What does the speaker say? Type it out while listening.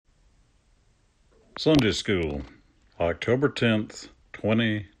Sunday School, October 10th,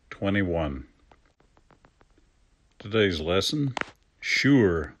 2021. Today's lesson,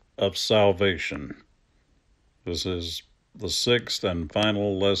 Sure of Salvation. This is the sixth and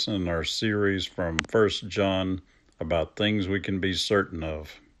final lesson in our series from 1 John about things we can be certain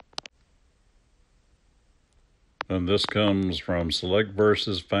of. And this comes from select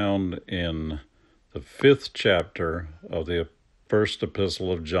verses found in the 5th chapter of the first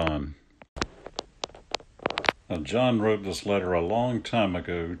epistle of John. Now, John wrote this letter a long time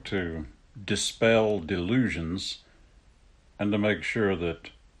ago to dispel delusions and to make sure that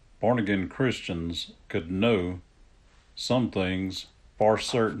born-again Christians could know some things for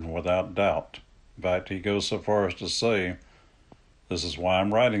certain without doubt. In fact, he goes so far as to say, this is why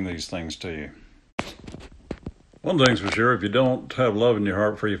I'm writing these things to you. One thing's for sure, if you don't have love in your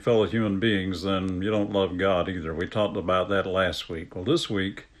heart for your fellow human beings, then you don't love God either. We talked about that last week. Well, this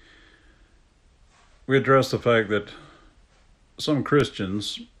week, we addressed the fact that some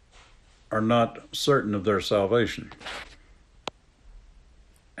Christians are not certain of their salvation.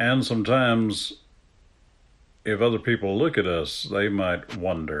 And sometimes, if other people look at us, they might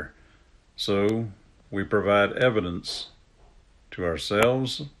wonder. So, we provide evidence to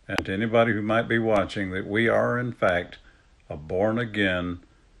ourselves and to anybody who might be watching that we are, in fact, a born-again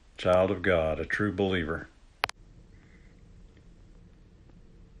child of God, a true believer.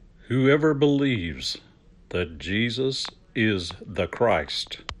 Whoever believes that Jesus is the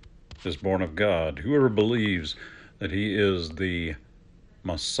Christ is born of God. Whoever believes that he is the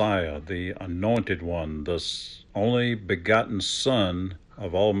Messiah, the anointed one, the only begotten Son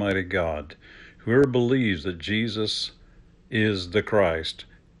of Almighty God, whoever believes that Jesus is the Christ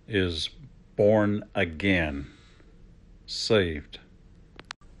is born again, saved.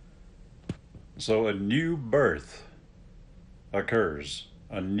 So a new birth occurs.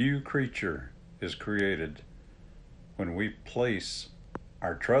 A new creature is created when we place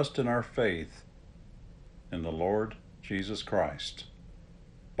our trust and our faith in the Lord Jesus Christ,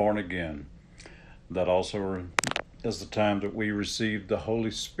 born again. That also is the time that we receive the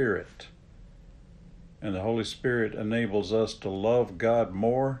Holy Spirit. And the Holy Spirit enables us to love God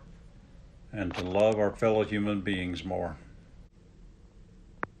more and to love our fellow human beings more.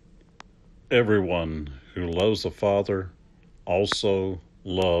 Everyone who loves the Father also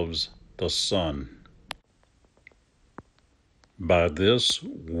loves the Son. By this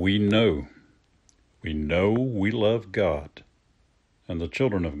we know we love God and the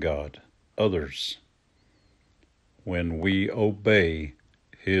children of God, others, when we obey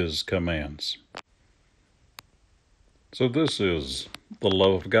His commands. So this is the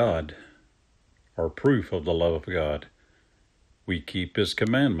love of God, or proof of the love of God. We keep His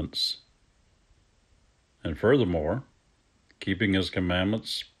commandments. And furthermore, keeping His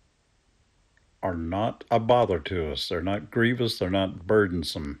commandments are not a bother to us. They're not grievous. They're not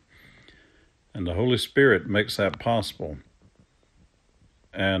burdensome. And the Holy Spirit makes that possible.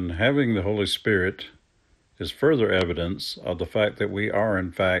 And having the Holy Spirit is further evidence of the fact that we are,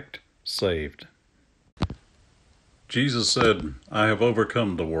 in fact, saved. Jesus said, I have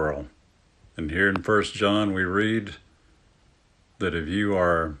overcome the world. And here in 1 John we read that if you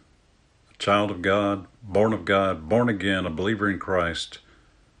are a child of God, born again, a believer in Christ,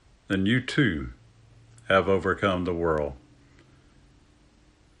 then you too have overcome the world.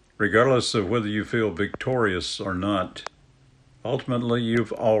 Regardless of whether you feel victorious or not, ultimately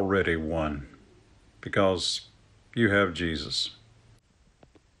you've already won because you have Jesus.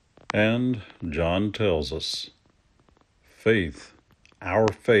 And John tells us, our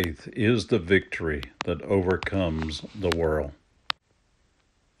faith is the victory that overcomes the world.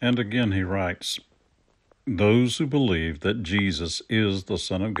 And again he writes, those who believe that Jesus is the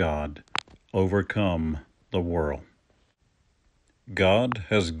Son of God overcome the world. God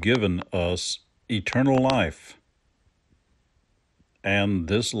has given us eternal life, and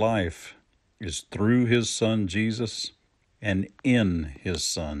this life is through His Son Jesus and in His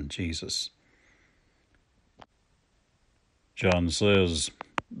Son Jesus. John says,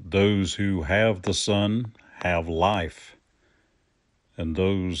 those who have the Son have life, and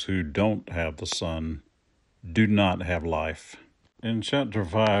those who don't have the Son do not have life. In chapter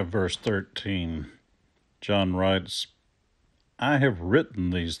 5, verse 13, John writes, I have written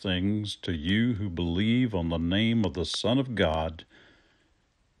these things to you who believe on the name of the Son of God,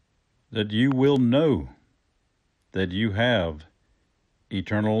 that you will know that you have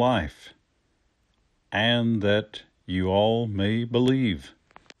eternal life, and that you all may believe.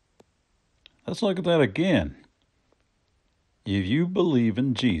 Let's look at that again. If you believe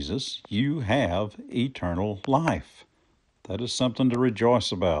in Jesus, you have eternal life. That is something to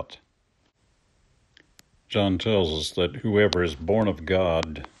rejoice about. John tells us that whoever is born of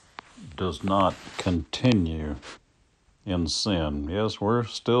God does not continue in sin. Yes, we're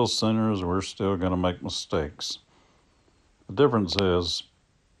still sinners. We're still going to make mistakes. The difference is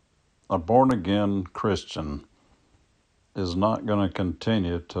a born-again Christian is not going to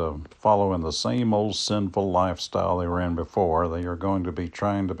continue to follow in the same old sinful lifestyle they were in before. They are going to be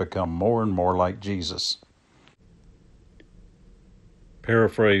trying to become more and more like Jesus.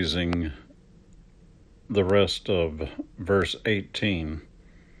 Paraphrasing the rest of verse 18,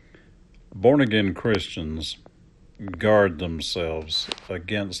 born-again Christians guard themselves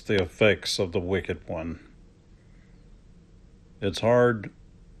against the effects of the wicked one. It's hard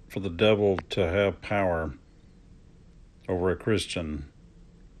for the devil to have power over a Christian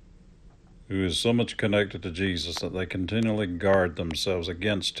who is so much connected to Jesus that they continually guard themselves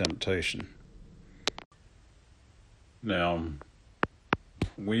against temptation. Now,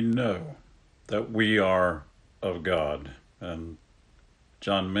 we know that we are of God, and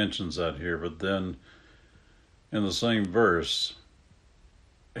John mentions that here, but then in the same verse,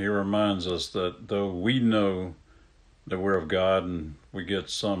 he reminds us that though we know that we're of God and we get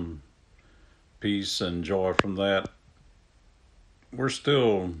some peace and joy from that, we're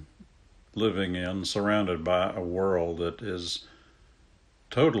still living in, surrounded by a world that is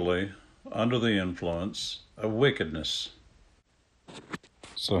totally under the influence of wickedness.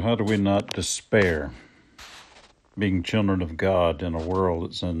 So how do we not despair being children of God in a world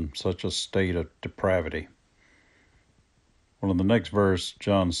that's in such a state of depravity? Well, in the next verse,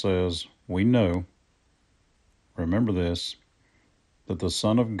 John says, we know, remember this, that the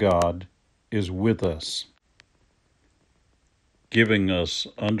Son of God is with us, giving us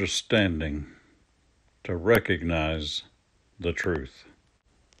understanding to recognize the truth.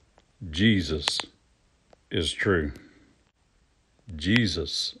 Jesus is true.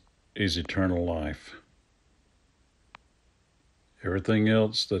 Jesus is eternal life. Everything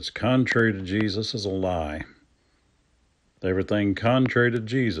else that's contrary to Jesus is a lie. Everything contrary to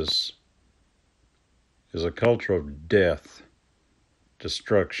Jesus is a culture of death,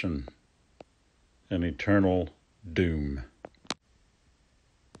 destruction, and eternal doom.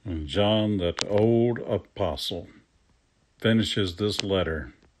 And John, that old apostle, finishes this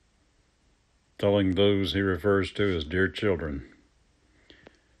letter telling those he refers to as dear children,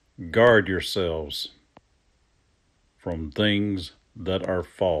 guard yourselves from things that are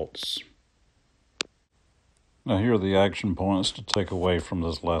false. Now here are the action points to take away from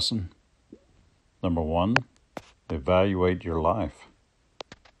this lesson. Number 1, evaluate your life.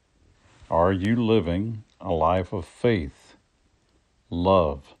 Are you living a life of faith,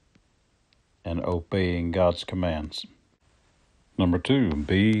 love, and obeying God's commands? Number 2,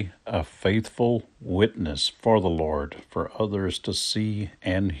 be a faithful witness for the Lord, for others to see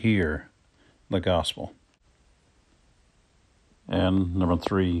and hear the gospel. And number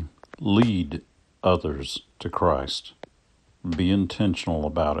 3, lead others to Christ. Be intentional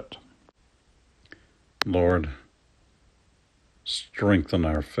about it. Lord, strengthen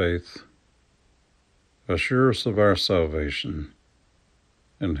our faith, assure us of our salvation,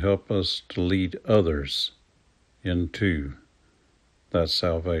 and help us to lead others into that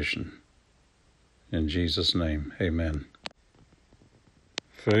salvation. In Jesus' name, amen.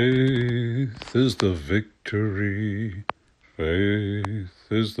 Faith is the victory.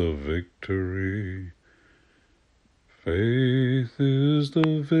 Faith is the victory. Faith is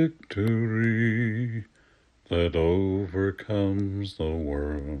the victory that overcomes the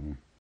world.